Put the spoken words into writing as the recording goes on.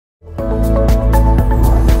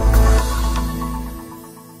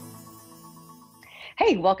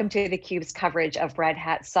morning. Welcome to theCUBE's coverage of Red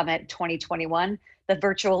Hat Summit 2021, the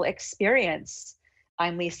virtual experience.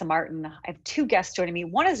 I'm Lisa Martin. I have two guests joining me.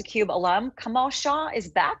 One is a CUBE alum. Kamal Shah is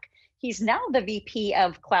back. He's now the VP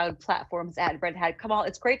of Cloud Platforms at Red Hat. Kamal,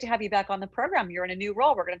 it's great to have you back on the program. You're in a new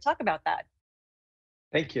role. We're going to talk about that.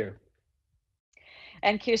 Thank you.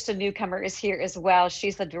 And Kirsten Newcomer is here as well.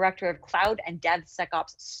 She's the Director of Cloud and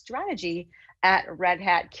DevSecOps Strategy at Red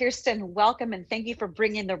Hat. Kirsten, welcome and thank you for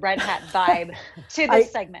bringing the Red Hat vibe to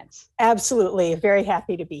this segment. Absolutely, very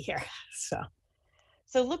happy to be here.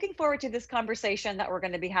 So looking forward to this conversation that we're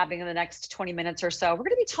going to be having in the next 20 minutes or so. We're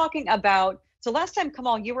going to be talking about, so last time,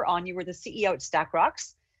 Kamal, you were the CEO at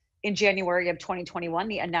StackRox in January of 2021,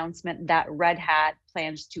 the announcement that Red Hat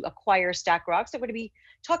plans to acquire StackRox. So we're going to be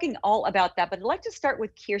talking all about that, but I'd like to start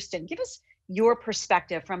with Kirsten. Give us your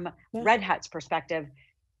perspective from Red Hat's perspective.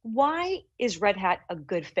 Why is Red Hat a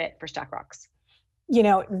good fit for StackRox? You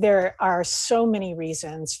know, there are so many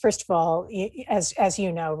reasons. First of all, as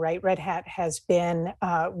you know, right, Red Hat has been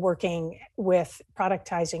working with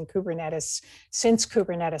productizing Kubernetes since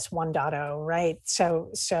Kubernetes 1.0, right? So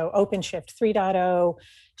OpenShift 3.0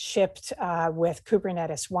 shipped with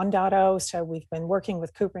Kubernetes 1.0. So we've been working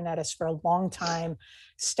with Kubernetes for a long time.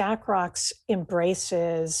 StackRox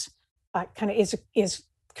embraces is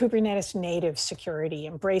Kubernetes native security,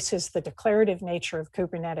 embraces the declarative nature of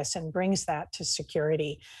Kubernetes and brings that to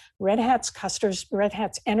security. Red Hat's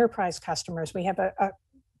enterprise customers, we have a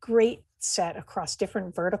great set across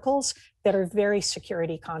different verticals that are very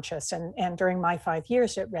security conscious. And during my 5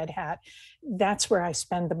 years at Red Hat, that's where I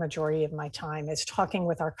spend the majority of my time, is talking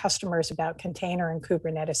with our customers about container and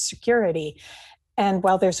Kubernetes security. And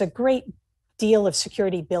while there's a great deal of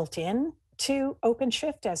security built in to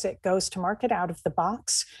OpenShift as it goes to market out of the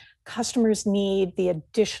box, customers need the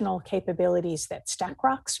additional capabilities that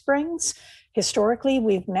StackRox brings. Historically,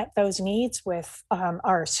 we've met those needs with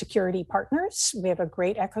our security partners. We have a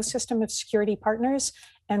great ecosystem of security partners.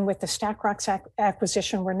 And with the StackRox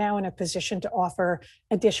acquisition, we're now in a position to offer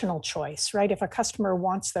additional choice, right? If a customer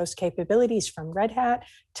wants those capabilities from Red Hat,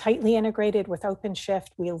 tightly integrated with OpenShift,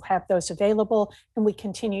 we'll have those available, and we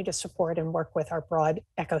continue to support and work with our broad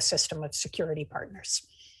ecosystem of security partners.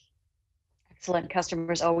 Excellent.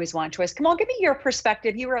 Customers always want choice. Kamal, give me your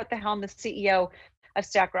perspective. You were at the helm, the CEO of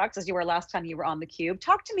StackRox, as you were last time you were on theCUBE.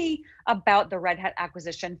 Talk to me about the Red Hat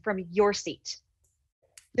acquisition from your seat.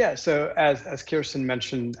 Yeah, so as Kirsten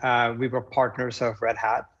mentioned, we were partners of Red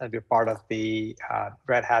Hat, and we're part of the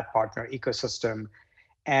Red Hat partner ecosystem.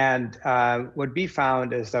 And what we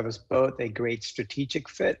found is there was both a great strategic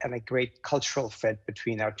fit and a great cultural fit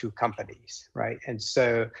between our two companies, right? And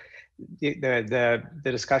so the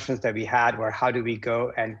discussions that we had were, how do we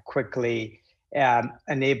go and quickly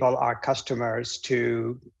enable our customers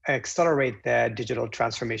to accelerate their digital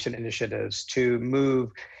transformation initiatives, to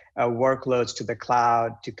move workloads to the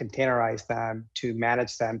cloud, to containerize them, to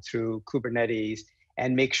manage them through Kubernetes,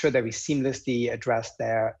 and make sure that we seamlessly address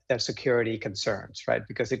their security concerns, right?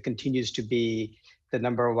 Because it continues to be the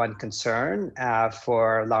 #1 concern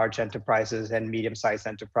for large enterprises and medium-sized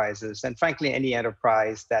enterprises, and frankly, any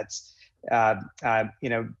enterprise that's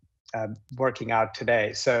working out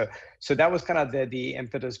today. So that was kind of the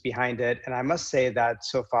impetus behind it. And I must say that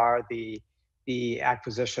so far the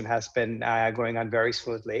acquisition has been going on very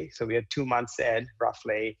smoothly. So we are 2 months in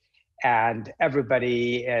roughly, and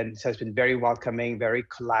everybody has been very welcoming, very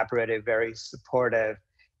collaborative, very supportive.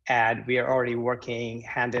 And we are already working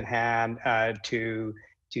hand in hand to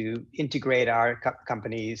integrate our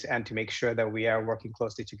companies and to make sure that we are working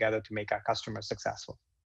closely together to make our customers successful.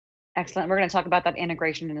 Excellent. We're going to talk about that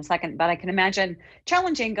integration in a second, but I can imagine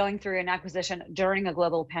challenging going through an acquisition during a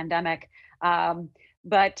global pandemic.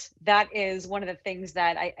 But that is one of the things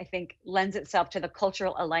that I think lends itself to the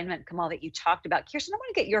cultural alignment, Kamal, that you talked about. Kirsten, I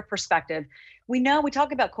want to get your perspective. We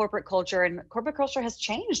talk about corporate culture, and corporate culture has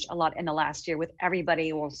changed a lot in the last year with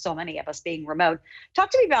everybody, well, so many of us being remote. Talk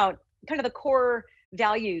to me about kind of the core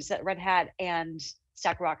values that Red Hat and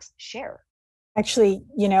StackRox share. Actually,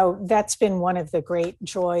 you know, that's been one of the great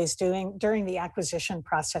joys during the acquisition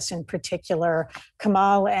process. In particular,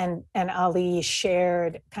 Kamal and Ali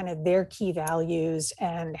shared kind of their key values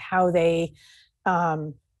and how they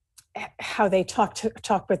talk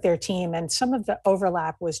with their team. And some of the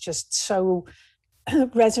overlap was just so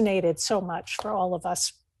resonated so much for all of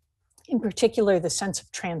us. In particular, the sense of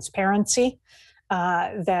transparency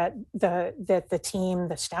that the team,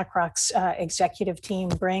 the StackRox executive team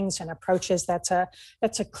brings and approaches. That's a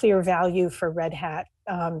clear value for Red Hat,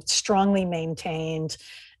 strongly maintained.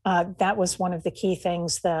 That was one of the key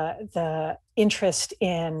things. The interest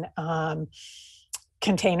in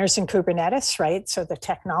containers and Kubernetes, right? So the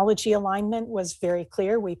technology alignment was very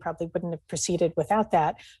clear. We probably wouldn't have proceeded without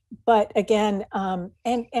that. But again, and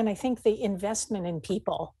I think the investment in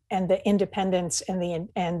people and the independence and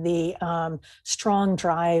the strong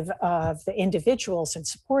drive of the individuals and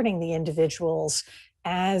supporting the individuals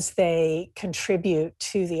as they contribute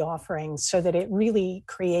to the offerings, so that it really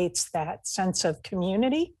creates that sense of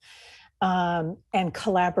community and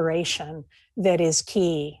collaboration that is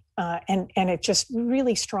key. And it just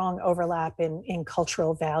really strong overlap in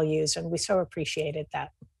cultural values, and we so appreciated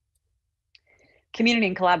that. Community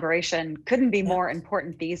and collaboration couldn't be more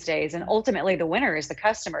important these days, and ultimately the winner is the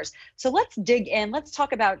customers. So let's dig in. Let's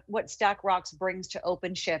talk about what StackRox brings to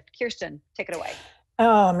OpenShift. Kirsten, take it away.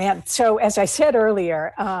 Oh man, so as I said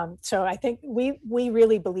earlier, so I think we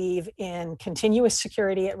really believe in continuous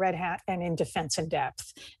security at Red Hat and in defense in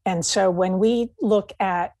depth. And so when we look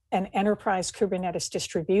at an enterprise Kubernetes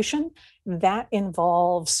distribution, that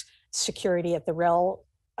involves security at the RHEL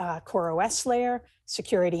Core OS layer,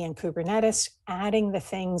 security in Kubernetes, adding the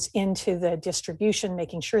things into the distribution,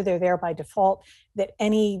 making sure they're there by default, that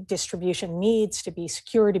any distribution needs to be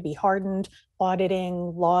secure, to be hardened,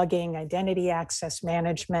 auditing, logging, identity access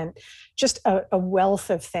management, just a wealth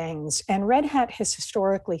of things. And Red Hat has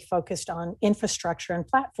historically focused on infrastructure and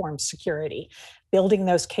platform security, building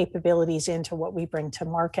those capabilities into what we bring to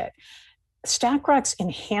market. StackRox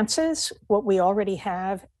enhances what we already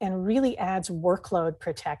have and really adds workload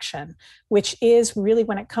protection, which is really,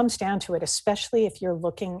 when it comes down to it, especially if you're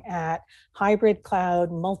looking at hybrid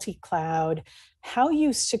cloud, multi-cloud, how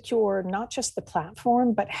you secure not just the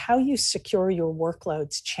platform, but how you secure your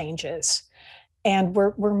workloads changes. And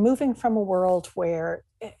we're moving from a world where,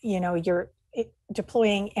 you're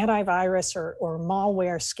deploying antivirus or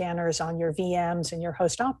malware scanners on your VMs and your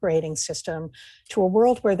host operating system, to a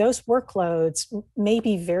world where those workloads may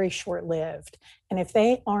be very short-lived. And if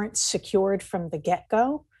they aren't secured from the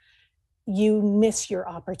get-go, you miss your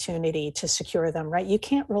opportunity to secure them, right? You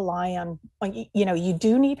can't rely on, you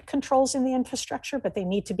do need controls in the infrastructure, but they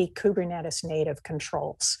need to be Kubernetes native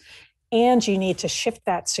controls. And you need to shift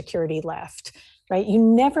that security left, right? You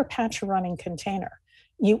never patch a running container.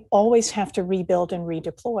 You always have to rebuild and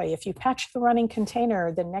redeploy. If you patch the running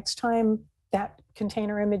container, the next time that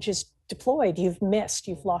container image is deployed, you've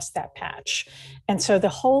lost that patch. And so the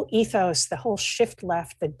whole ethos, the whole shift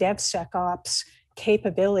left, the DevSecOps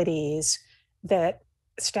capabilities that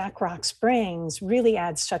StackRox brings really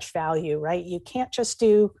adds such value, right? You can't just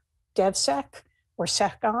do DevSec or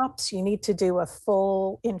SecOps. You need to do a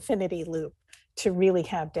full infinity loop to really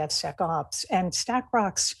have DevSecOps. And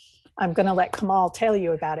StackRox, I'm going to let Kamal tell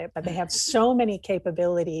you about it, but they have so many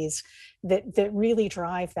capabilities that really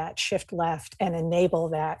drive that shift left and enable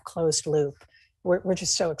that closed loop. We're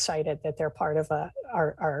just so excited that they're part of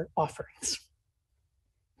our offerings.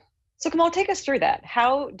 So Kamal, take us through that.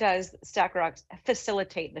 How does StackRox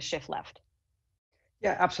facilitate the shift left?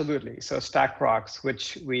 Yeah, absolutely. So StackRox,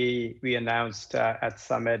 which we announced at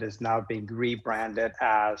Summit, is now being rebranded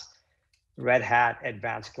as Red Hat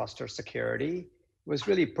Advanced Cluster Security. Was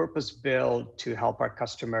really purpose-built to help our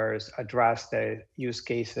customers address the use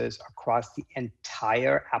cases across the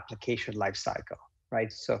entire application lifecycle,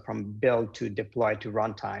 right? So from build to deploy to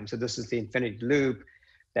runtime. So this is the infinity loop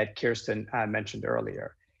that Kirsten mentioned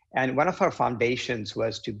earlier. And one of our foundations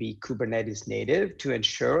was to be Kubernetes native, to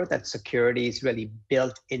ensure that security is really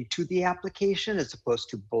built into the application as opposed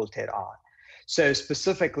to bolted on. So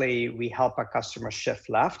specifically, we help our customers shift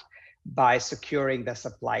left by securing the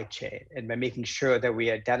supply chain and by making sure that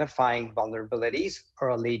we're identifying vulnerabilities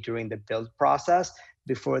early during the build process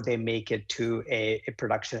before they make it to a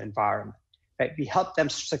production environment. Right? We help them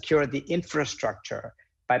secure the infrastructure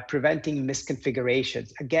by preventing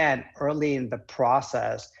misconfigurations, again, early in the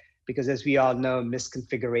process, because as we all know,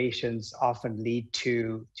 misconfigurations often lead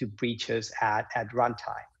to breaches at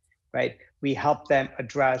runtime, right? We help them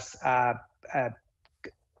address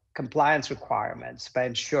compliance requirements by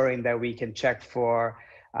ensuring that we can check for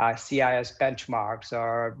CIS benchmarks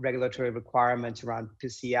or regulatory requirements around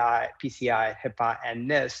PCI, HIPAA, and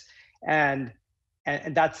NIST. And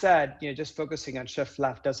that said, just focusing on shift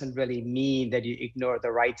left doesn't really mean that you ignore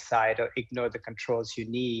the right side or ignore the controls you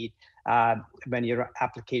need when your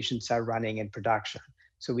applications are running in production.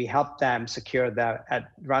 So we help them secure that at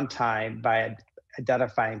runtime by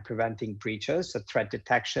identifying, preventing breaches, so threat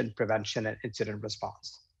detection, prevention, and incident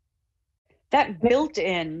response. That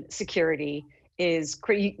built-in security is,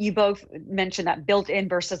 you both mentioned that built-in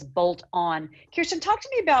versus bolt-on. Kirsten, talk to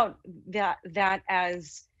me about that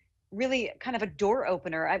as really kind of a door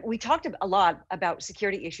opener. We talked a lot about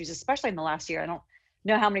security issues, especially in the last year. I don't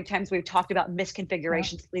know how many times we've talked about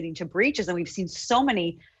misconfigurations leading to breaches, and we've seen so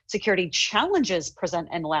many security challenges present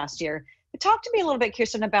in the last year. But talk to me a little bit,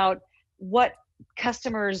 Kirsten, about what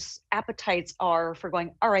customers' appetites are for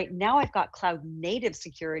going, all right, now I've got cloud native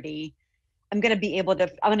security. I'm going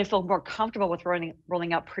to feel more comfortable with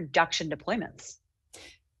rolling out production deployments.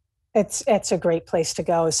 It's a great place to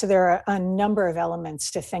go. So there are a number of elements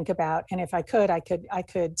to think about, and if I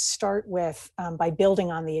could start with by building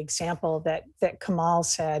on the example that Kamal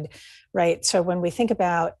said, right? So when we think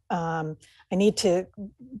about I need to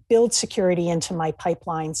build security into my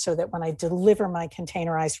pipeline so that when I deliver my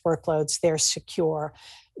containerized workloads, they're secure.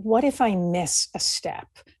 What if I miss a step?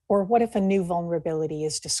 Or what if a new vulnerability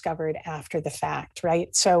is discovered after the fact,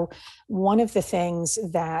 right? So one of the things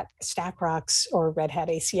that StackRox or Red Hat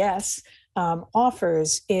ACS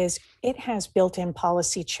offers is it has built-in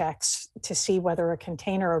policy checks to see whether a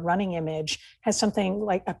container or running image has something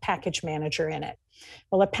like a package manager in it.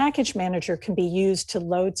 Well, a package manager can be used to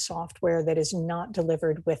load software that is not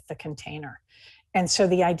delivered with the container. And so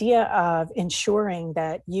the idea of ensuring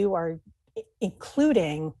that you are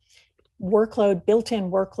including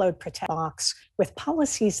built-in workload protect box with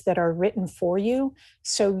policies that are written for you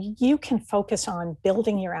so you can focus on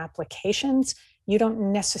building your applications. You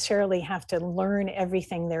don't necessarily have to learn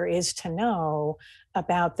everything there is to know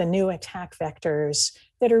about the new attack vectors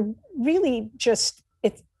that are really just,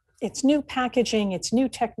 it's new packaging, it's new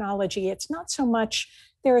technology. It's not so much,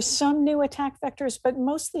 there are some new attack vectors, but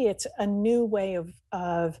mostly it's a new way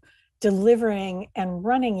of delivering and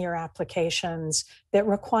running your applications that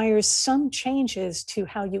requires some changes to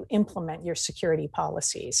how you implement your security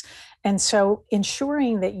policies. And so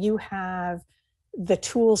ensuring that you have the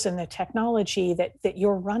tools and the technology that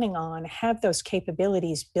you're running on have those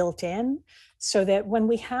capabilities built in so that when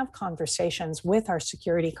we have conversations with our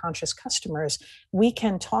security conscious customers, we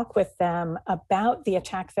can talk with them about the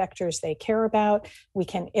attack vectors they care about. We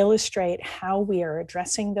can illustrate how we are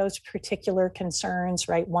addressing those particular concerns,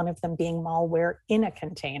 right? One of them being malware in a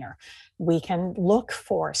container. We can look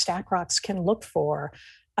for, StackRox can look for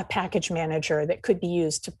a package manager that could be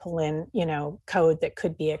used to pull in, code that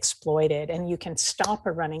could be exploited, and you can stop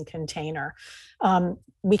a running container.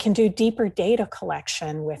 We can do deeper data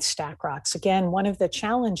collection with StackRox. Again, one of the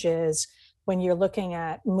challenges when you're looking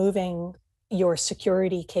at moving your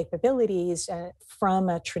security capabilities from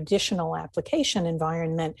a traditional application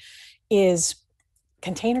environment is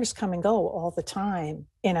containers come and go all the time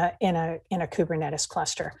in a Kubernetes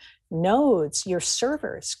cluster. Nodes, your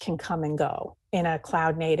servers can come and go in a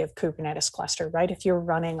cloud native Kubernetes cluster, right? If you're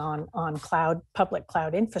running on public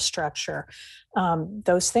cloud infrastructure,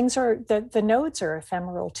 those things the nodes are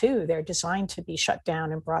ephemeral too. They're designed to be shut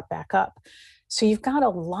down and brought back up. So you've got a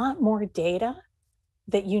lot more data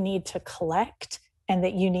that you need to collect and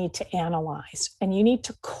that you need to analyze, and you need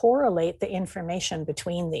to correlate the information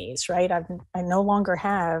between these, right? I no longer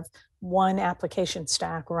have one application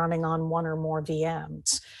stack running on one or more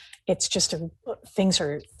VMs. It's just things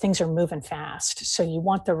are moving fast. So you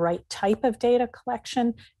want the right type of data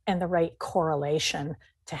collection and the right correlation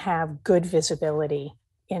to have good visibility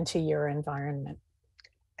into your environment.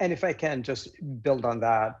 And if I can just build on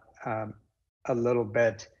that a little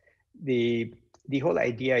bit, the whole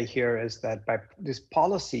idea here is that these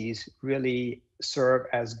policies really serve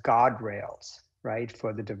as guardrails, right,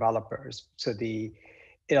 for the developers. So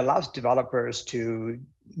it allows developers to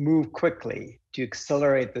move quickly, to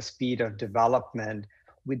accelerate the speed of development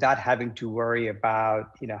without having to worry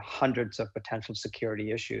about hundreds of potential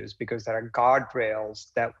security issues, because there are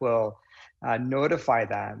guardrails that will notify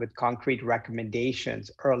them with concrete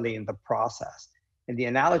recommendations early in the process. And the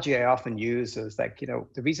analogy I often use is like,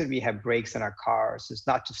 the reason we have brakes in our cars is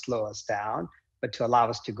not to slow us down, but to allow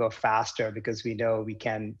us to go faster, because we know we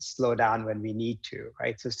can slow down when we need to,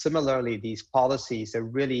 right? So similarly, these policies are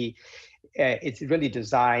really, it's really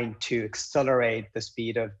designed to accelerate the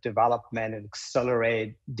speed of development and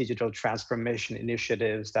accelerate digital transformation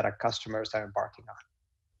initiatives that our customers are embarking on.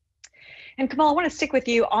 And Kamal, I want to stick with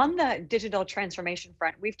you on the digital transformation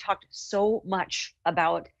front. We've talked so much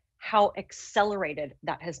about how accelerated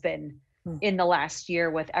that has been in the last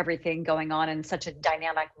year with everything going on in such a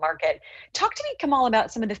dynamic market. Talk to me, Kamal,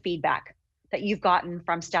 about some of the feedback that you've gotten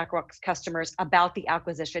from StackRox customers about the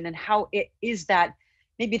acquisition and how it is that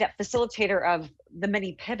maybe that facilitator of the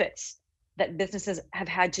many pivots that businesses have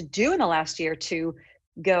had to do in the last year to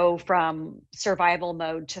go from survival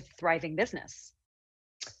mode to thriving business.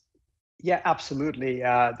 Yeah, absolutely.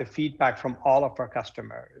 The feedback from all of our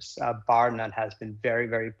customers, bar none, has been very,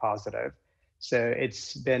 very positive. So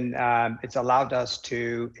it's allowed us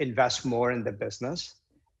to invest more in the business.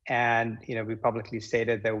 And we publicly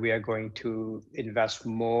stated that we are going to invest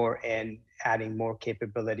more in adding more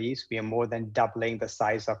capabilities. We are more than doubling the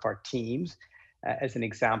size of our teams, as an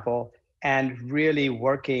example, and really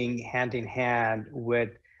working hand in hand with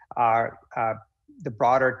our the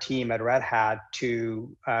broader team at Red Hat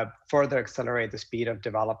to further accelerate the speed of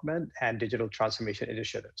development and digital transformation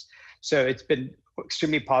initiatives. So it's been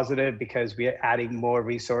extremely positive because we are adding more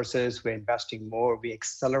resources, we're investing more, we're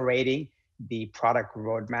accelerating the product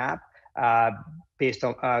roadmap based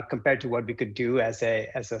on compared to what we could do as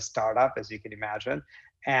a startup, as you can imagine,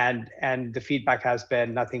 and the feedback has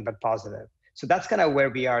been nothing but positive. So that's kind of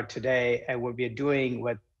where we are today, and what we are doing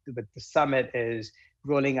with the summit is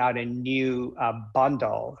rolling out a new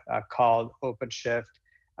bundle called OpenShift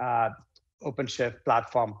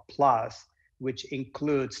Platform Plus, which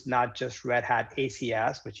includes not just Red Hat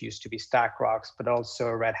ACS, which used to be StackRox, but also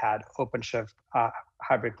Red Hat OpenShift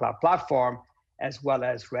Hybrid Cloud Platform, as well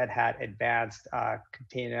as Red Hat Advanced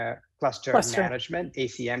Container Cluster Management,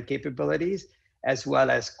 ACM capabilities, as well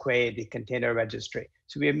as Quay, the container registry.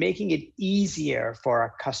 So we are making it easier for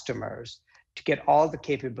our customers to get all the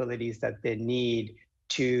capabilities that they need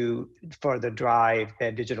to further drive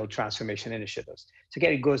their digital transformation initiatives. So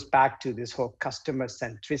again, it goes back to this whole customer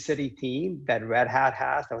centricity theme that Red Hat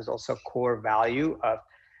has. That was also a core value of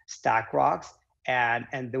StackRox.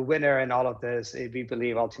 And the winner in all of this, we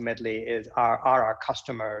believe ultimately are our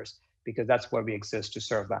customers, because that's where we exist to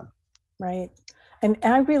serve them. Right. And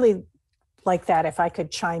I really like that, if I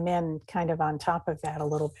could chime in kind of on top of that a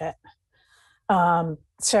little bit.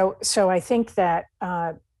 So I think that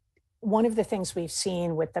one of the things we've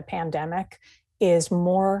seen with the pandemic is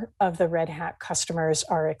more of the Red Hat customers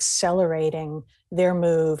are accelerating their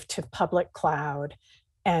move to public cloud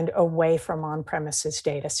and away from on-premises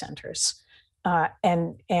data centers.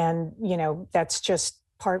 And that's just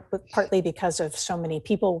partly because of so many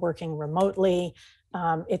people working remotely.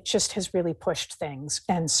 It just has really pushed things.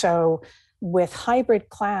 And so with hybrid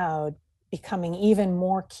cloud becoming even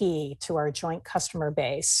more key to our joint customer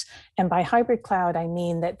base, and by hybrid cloud, I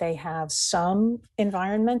mean that they have some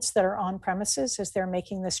environments that are on premises as they're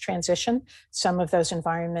making this transition. Some of those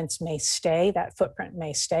environments may stay, that footprint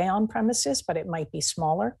may stay on premises, but it might be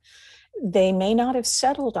smaller. They may not have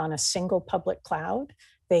settled on a single public cloud.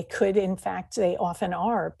 They could, in fact, they often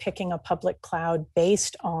are picking a public cloud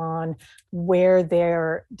based on where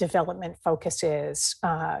their development focus is.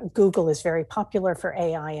 Google is very popular for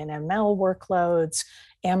AI and ML workloads.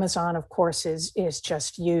 Amazon, of course, is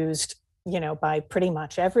just used, by pretty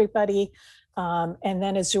much everybody. And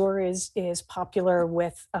then Azure is popular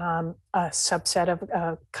with a subset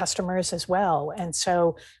of customers as well. And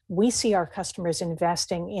so we see our customers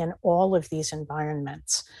investing in all of these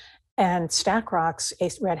environments. And StackRox,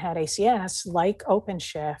 Red Hat ACS, like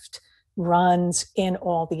OpenShift, runs in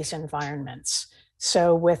all these environments.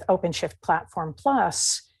 So with OpenShift Platform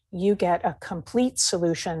Plus, you get a complete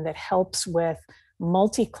solution that helps with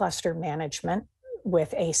multi-cluster management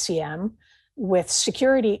with ACM, with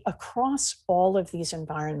security across all of these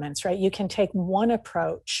environments, right? You can take one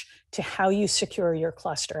approach to how you secure your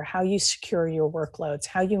cluster, how you secure your workloads,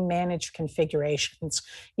 how you manage configurations.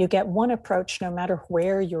 You get one approach no matter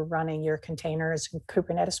where you're running your containers and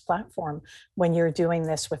Kubernetes platform when you're doing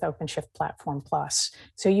this with OpenShift Platform Plus.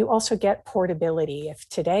 So you also get portability. If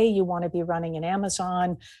today you want to be running in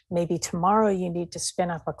Amazon, maybe tomorrow you need to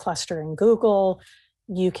spin up a cluster in Google,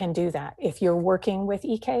 you can do that. If you're working with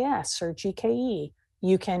EKS or GKE,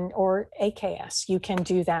 you can, or AKS, you can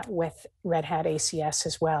do that with Red Hat ACS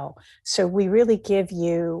as well. So we really give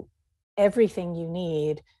you everything you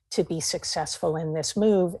need to be successful in this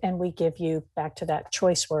move. And we give you, back to that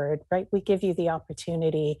choice word, right? We give you the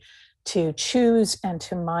opportunity to choose and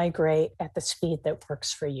to migrate at the speed that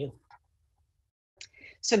works for you.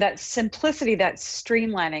 So that simplicity, that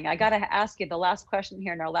streamlining, I got to ask you the last question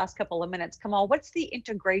here in our last couple of minutes. Kamal, what's the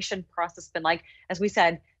integration process been like? As we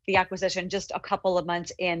said, the acquisition just a couple of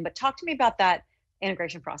months in, but talk to me about that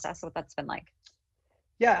integration process, what that's been like.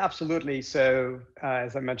 Yeah, absolutely. So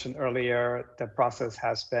as I mentioned earlier, the process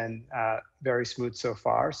has been very smooth so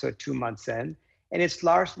far, so 2 months in. And it's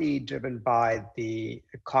largely driven by the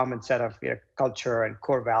common set of culture and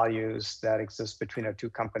core values that exist between our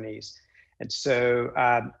two companies. And so,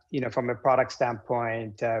 from a product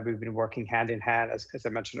standpoint, we've been working hand in hand. As I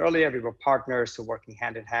mentioned earlier, we were partners, so working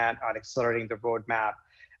hand in hand on accelerating the roadmap,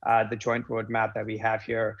 the joint roadmap that we have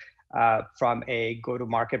here. From a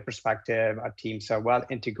go-to-market perspective, our teams are well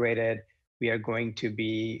integrated. We are going to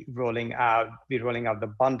be rolling out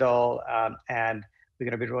the bundle, and we're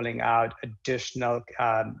going to be rolling out additional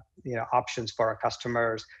options for our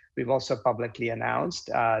customers. we've also publicly announced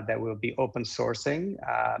that we'll be open sourcing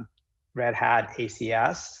Red Hat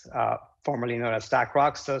ACS, formerly known as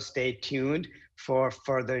StackRox. So stay tuned for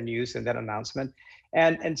further news in that announcement.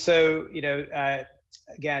 And so,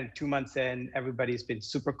 again, 2 months in, everybody's been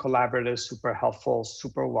super collaborative, super helpful,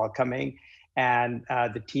 super welcoming. And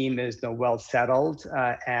the team is now well settled,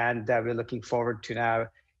 and we're looking forward to now,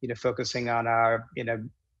 focusing on our,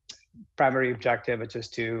 primary objective, which is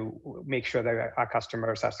to make sure that our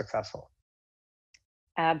customers are successful.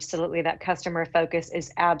 Absolutely, that customer focus is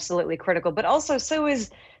absolutely critical, but also so is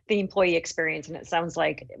the employee experience. And it sounds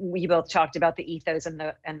like we both talked about the ethos and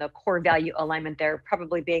the core value alignment there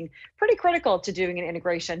probably being pretty critical to doing an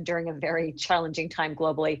integration during a very challenging time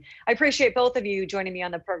globally. I appreciate both of you joining me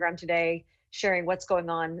on the program today, sharing what's going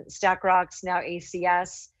on StackRox, now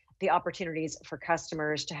ACS, the opportunities for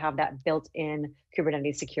customers to have that built-in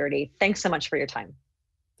Kubernetes security. Thanks so much for your time.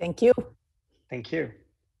 Thank you. Thank you.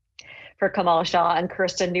 For Kamal Shah and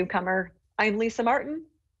Kirsten Newcomer, I'm Lisa Martin.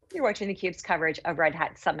 You're watching theCUBE's coverage of Red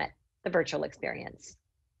Hat Summit, the virtual experience.